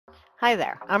Hi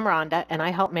there, I'm Rhonda, and I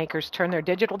help makers turn their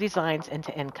digital designs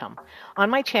into income.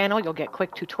 On my channel, you'll get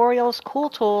quick tutorials, cool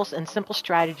tools, and simple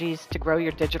strategies to grow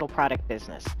your digital product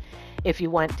business. If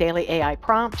you want daily AI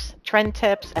prompts, trend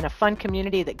tips, and a fun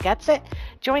community that gets it,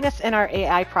 join us in our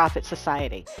AI Profit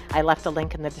Society. I left a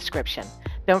link in the description.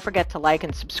 Don't forget to like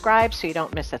and subscribe so you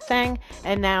don't miss a thing.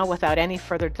 And now, without any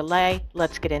further delay,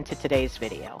 let's get into today's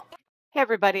video. Hey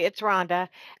everybody, it's Rhonda,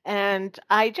 and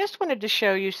I just wanted to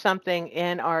show you something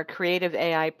in our Creative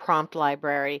AI prompt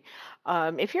library.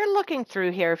 If you're looking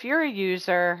through here, if you're a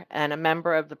user and a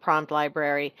member of the prompt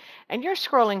library, and you're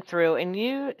scrolling through and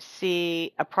you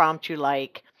see a prompt you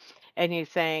like, and you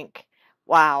think,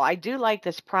 wow, I do like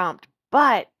this prompt,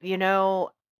 but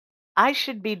I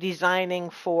should be designing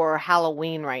for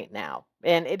Halloween right now.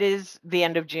 And it is the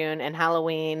end of June, and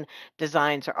Halloween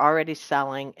designs are already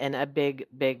selling in a big,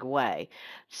 big way.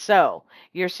 So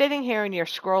you're sitting here and you're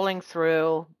scrolling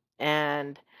through,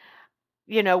 and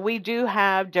we do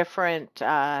have different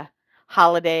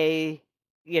holiday,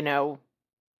 you know,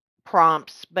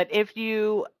 prompts. But if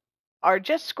you are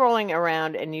just scrolling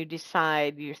around and you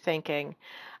decide you're thinking,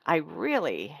 I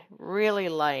really, really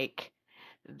like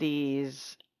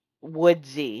these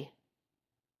woodsy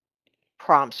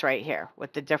prompts right here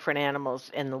with the different animals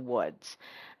in the woods.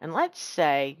 And let's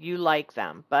say you like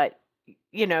them, but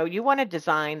you want to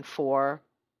design for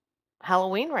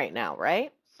Halloween right now,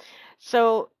 right?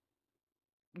 So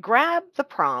grab the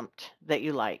prompt that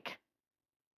you like,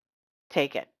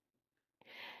 take it,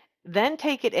 then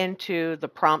take it into the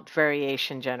prompt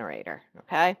variation generator,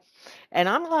 okay? And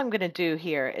what I'm going to do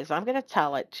here is I'm going to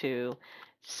tell it to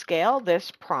scale this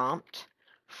prompt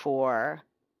for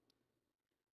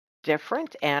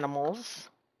different animals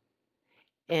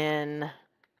in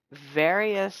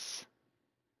various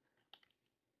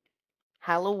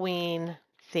Halloween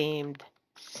themed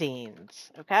scenes.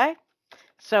 Okay.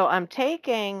 So I'm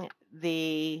taking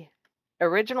the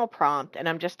original prompt and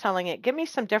I'm just telling it, give me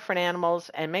some different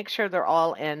animals and make sure they're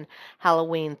all in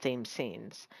Halloween themed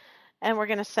scenes. And we're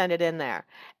going to send it in there.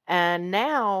 And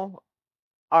now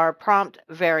our prompt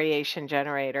variation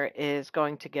generator is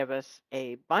going to give us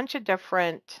a bunch of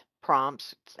different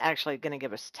prompts. It's actually going to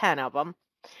give us 10 of them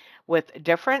with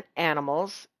different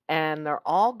animals, and they're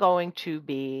all going to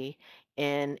be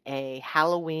in a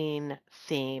Halloween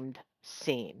themed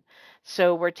scene.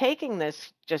 So we're taking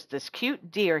this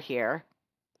cute deer here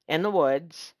in the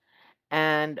woods,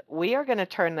 and we are going to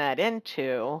turn that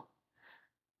into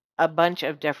a bunch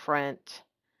of different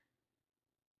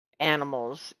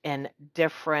animals in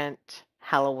different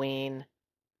Halloween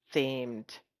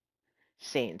themed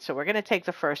scenes. So we're going to take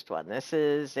the first one.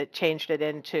 It changed it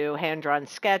into hand drawn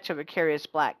sketch of a curious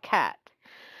black cat.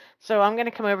 So I'm going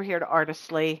to come over here to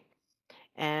Artistly,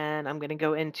 and I'm going to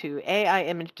go into AI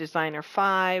Image Designer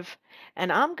 5,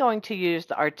 and I'm going to use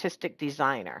the Artistic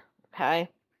Designer, okay?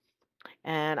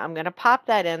 And I'm going to pop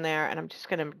that in there, and I'm just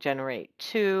going to generate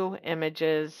 2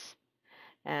 images,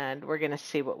 and we're going to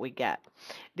see what we get.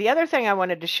 The other thing I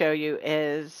wanted to show you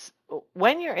is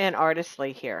when you're in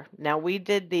Artistly here, now we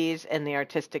did these in the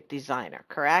Artistic Designer,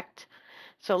 correct?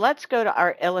 So let's go to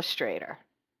our Illustrator.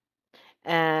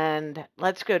 And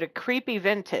let's go to Creepy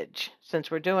Vintage since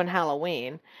we're doing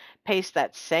Halloween. Paste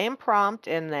that same prompt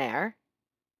in there,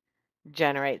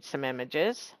 generate some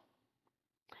images,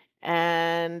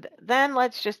 and then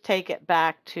let's just take it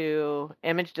back to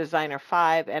Image Designer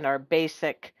 5 and our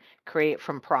basic create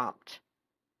from prompt.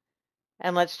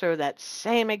 And let's throw that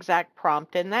same exact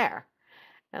prompt in there.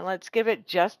 And let's give it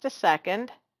just a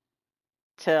second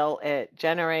till it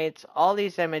generates all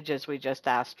these images we just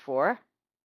asked for.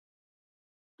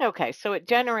 Okay, so it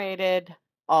generated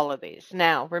all of these.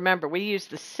 Now, remember, we use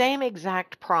the same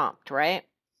exact prompt, right?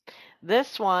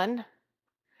 This one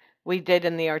we did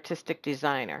in the Artistic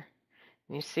Designer.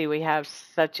 You see we have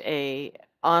such a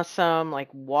awesome like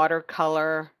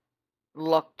watercolor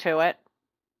look to it.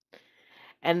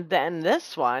 And then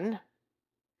this one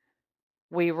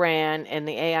we ran in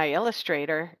the AI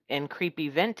Illustrator in Creepy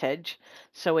Vintage.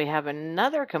 So we have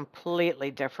another completely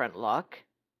different look.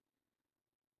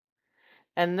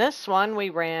 And this one we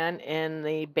ran in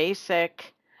the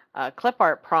basic clip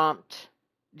art prompt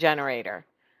generator.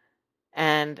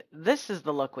 And this is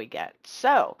the look we get.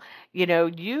 So,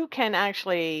 you can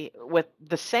actually, with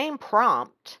the same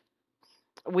prompt,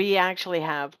 we actually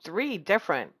have 3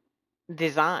 different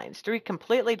designs, 3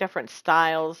 completely different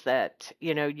styles that,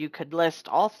 you could list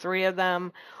all 3 of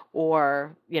them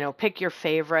or, pick your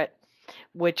favorite,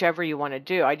 whichever you want to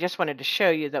do. I just wanted to show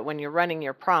you that when you're running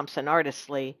your prompts in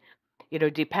Artistly,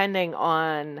 depending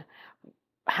on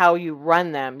how you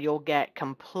run them, you'll get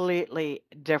completely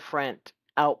different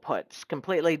outputs,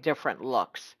 completely different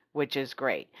looks which is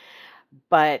great.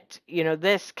 But,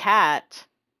 this cat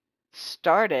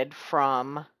started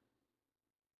from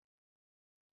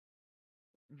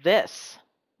this.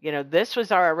 This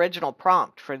was our original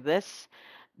prompt for this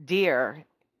deer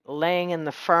laying in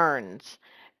the ferns.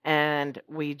 And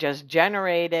we just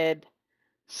generated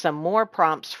some more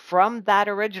prompts from that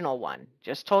original one.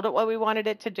 Just told it what we wanted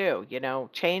it to do,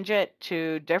 change it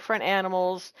to different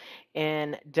animals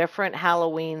in different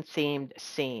Halloween themed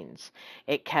scenes.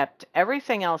 It kept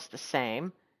everything else the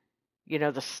same,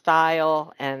 the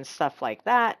style and stuff like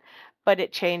that, but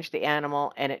it changed the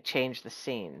animal and it changed the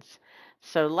scenes.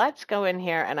 So let's go in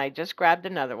here, and I just grabbed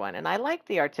another one, and I like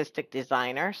the artistic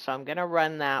designer, so I'm going to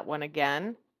run that one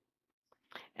again.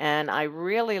 And I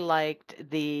really liked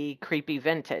the creepy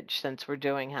vintage since we're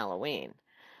doing Halloween.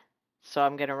 So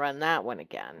I'm going to run that one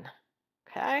again.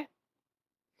 Okay.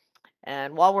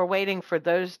 And while we're waiting for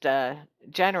those to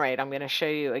generate, I'm going to show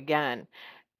you again.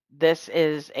 This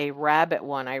is a rabbit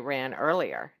one I ran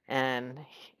earlier, and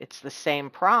it's the same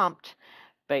prompt,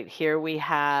 but here we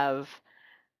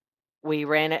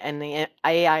ran it in the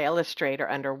AI Illustrator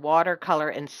under watercolor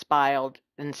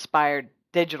inspired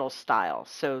digital style.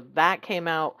 So that came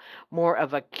out more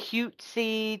of a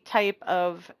cutesy type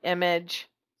of image.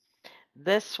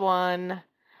 This one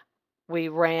we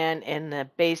ran in the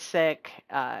basic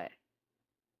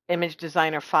Image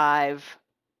Designer 5,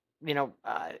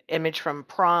 image from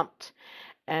prompt.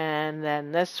 And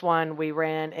then this one we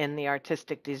ran in the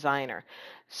Artistic Designer.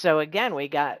 So again, we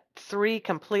got 3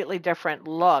 completely different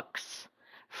looks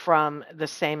from the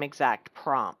same exact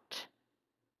prompt.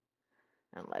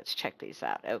 And let's check these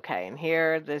out. Okay, and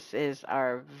here, this is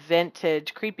our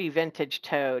creepy vintage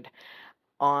toad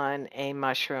on a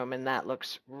mushroom, and that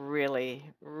looks really,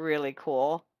 really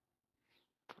cool.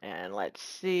 And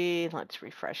let's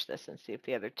refresh this and see if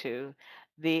the other two.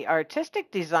 The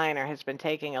Artistic Designer has been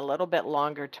taking a little bit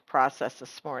longer to process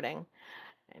this morning.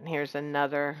 And here's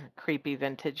another creepy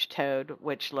vintage toad,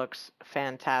 which looks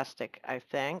fantastic, I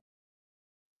think.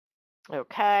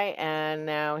 Okay, and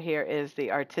now here is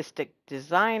the Artistic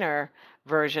Designer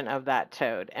version of that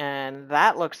toad. And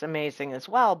that looks amazing as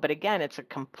well. But again, it's a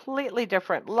completely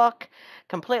different look,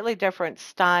 completely different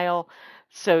style.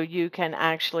 So you can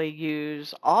actually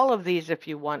use all of these if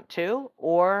you want to,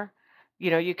 or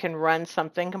you can run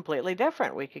something completely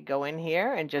different. We could go in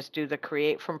here and just do the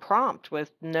create from prompt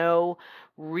with no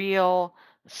real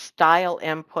style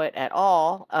input at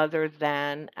all other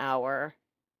than our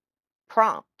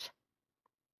prompt.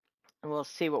 And we'll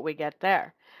see what we get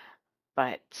there.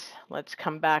 But let's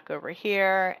come back over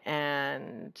here,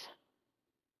 and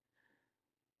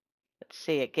let's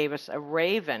see, it gave us a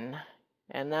raven,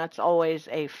 and that's always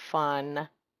a fun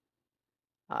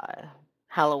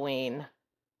Halloween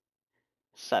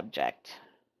subject.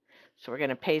 So we're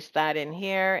going to paste that in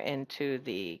here into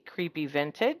the creepy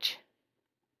vintage.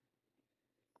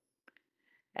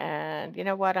 And you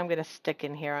know what? I'm going to stick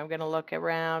in here. I'm going to look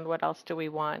around. What else do we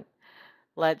want?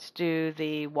 Let's do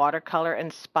the watercolor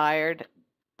inspired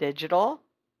digital.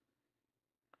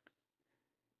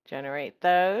 Generate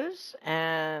those,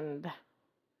 and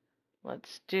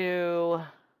let's do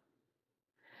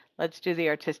the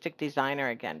Artistic Designer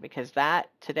again, because that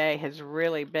today has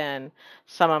really been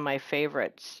some of my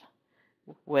favorites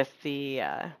with the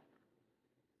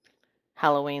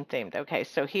Halloween themed. Okay,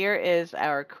 so here is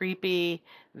our creepy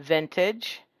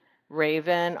vintage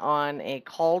raven on a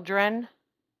cauldron.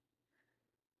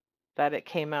 That it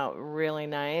came out really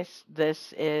nice.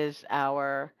 This is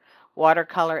our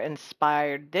watercolor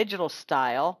inspired digital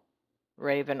style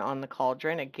raven on the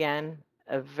cauldron. Again,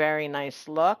 a very nice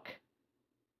look.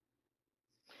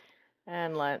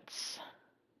 And let's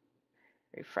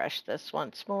refresh this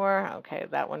once more. Okay,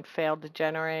 that one failed to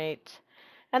generate.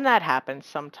 And that happens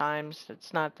sometimes.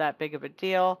 It's not that big of a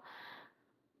deal.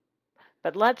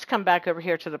 But let's come back over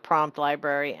here to the prompt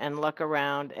library and look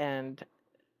around and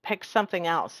pick something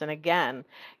else. And again,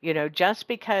 just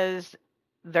because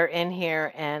they're in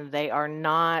here and they are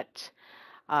not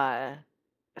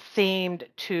themed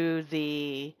to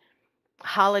the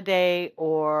holiday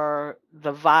or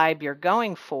the vibe you're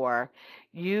going for,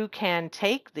 you can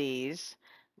take these,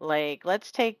 like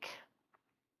let's take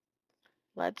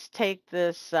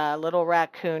this little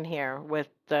raccoon here with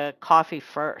the coffee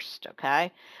first.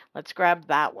 Okay, let's grab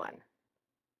that one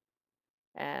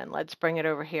and let's bring it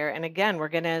over here. And again, we're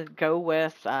going to go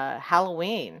with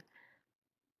Halloween.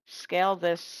 Scale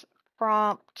this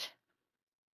prompt,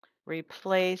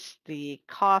 replace the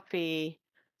coffee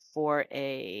for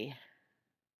a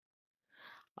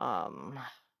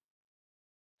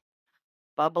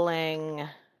bubbling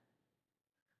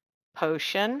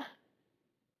potion,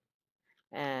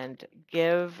 and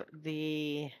give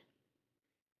the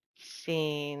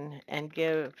scene and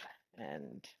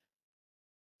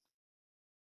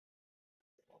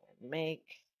make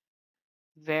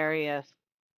various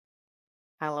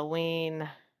Halloween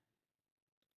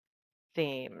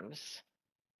themes,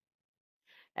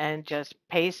 and just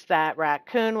paste that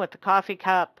raccoon with the coffee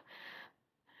cup.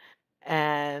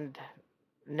 And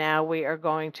now we are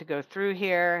going to go through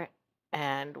here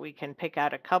and we can pick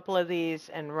out a couple of these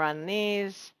and run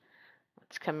these.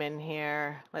 Let's come in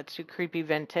here. Let's do creepy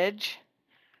vintage.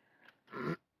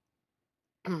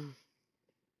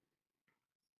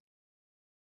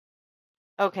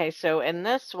 Okay, so in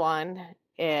this one,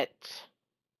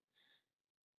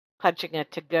 clutching a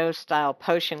to-go style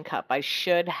potion cup. I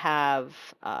should have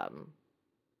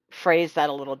phrased that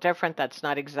a little different. That's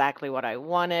not exactly what I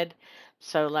wanted.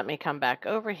 So let me come back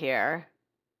over here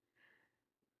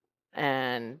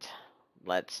and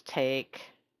let's take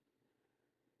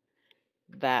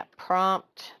that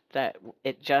prompt that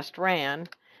it just ran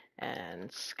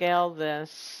and scale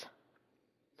this,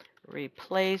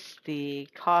 replace the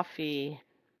coffee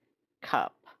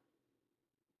cup.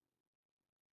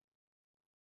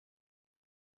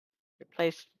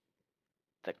 Replace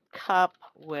the cup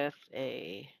with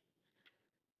a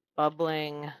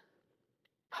bubbling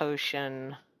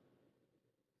potion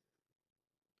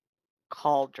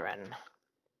cauldron.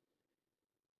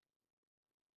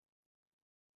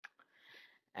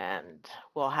 And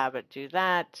we'll have it do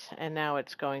that. And now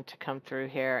it's going to come through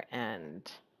here and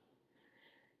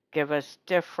give us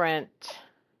different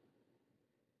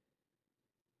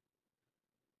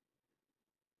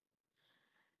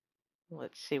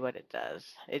let's see what it does.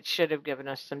 It should have given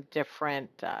us some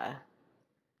different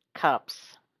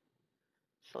cups.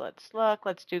 So let's look.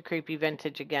 Let's do creepy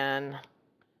vintage again.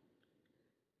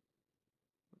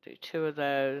 We'll do 2 of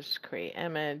those, create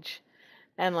image.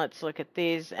 And let's look at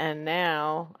these. And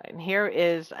now, and here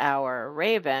is our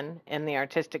Raven in the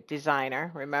Artistic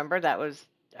Designer. Remember, that was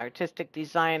Artistic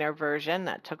Designer version.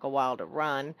 That took a while to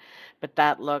run, but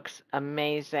that looks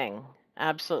amazing.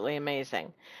 Absolutely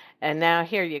amazing. And now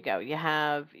here you go. You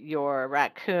have your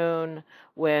raccoon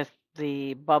with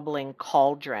the bubbling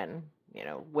cauldron,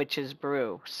 witch's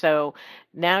brew. So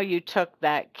now you took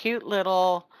that cute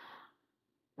little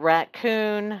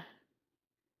raccoon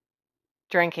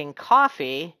drinking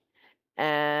coffee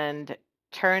and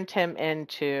turned him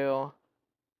into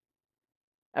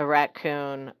a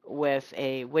raccoon with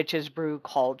a witch's brew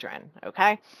cauldron.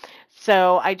 Okay,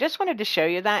 so I just wanted to show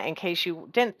you that in case you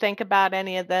didn't think about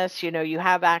any of this. You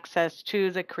have access to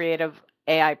the Creative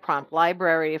AI Prompt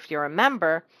Library if you're a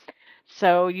member,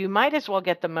 so you might as well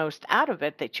get the most out of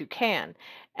it that you can.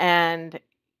 And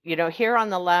here on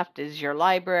the left is your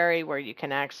library where you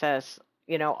can access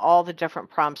all the different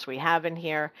prompts we have in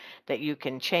here that you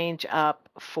can change up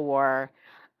for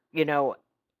you know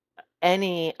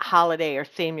any holiday or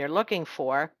theme you're looking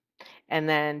for. And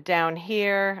then down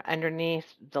here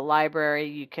underneath the library,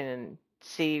 you can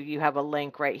see you have a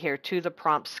link right here to the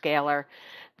prompt scaler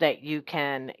that you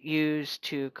can use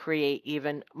to create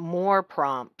even more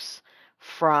prompts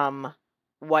from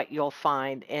what you'll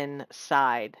find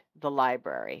inside the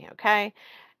library. Okay.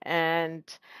 And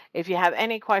if you have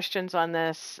any questions on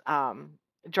this,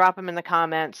 drop them in the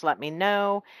comments, let me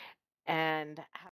know. And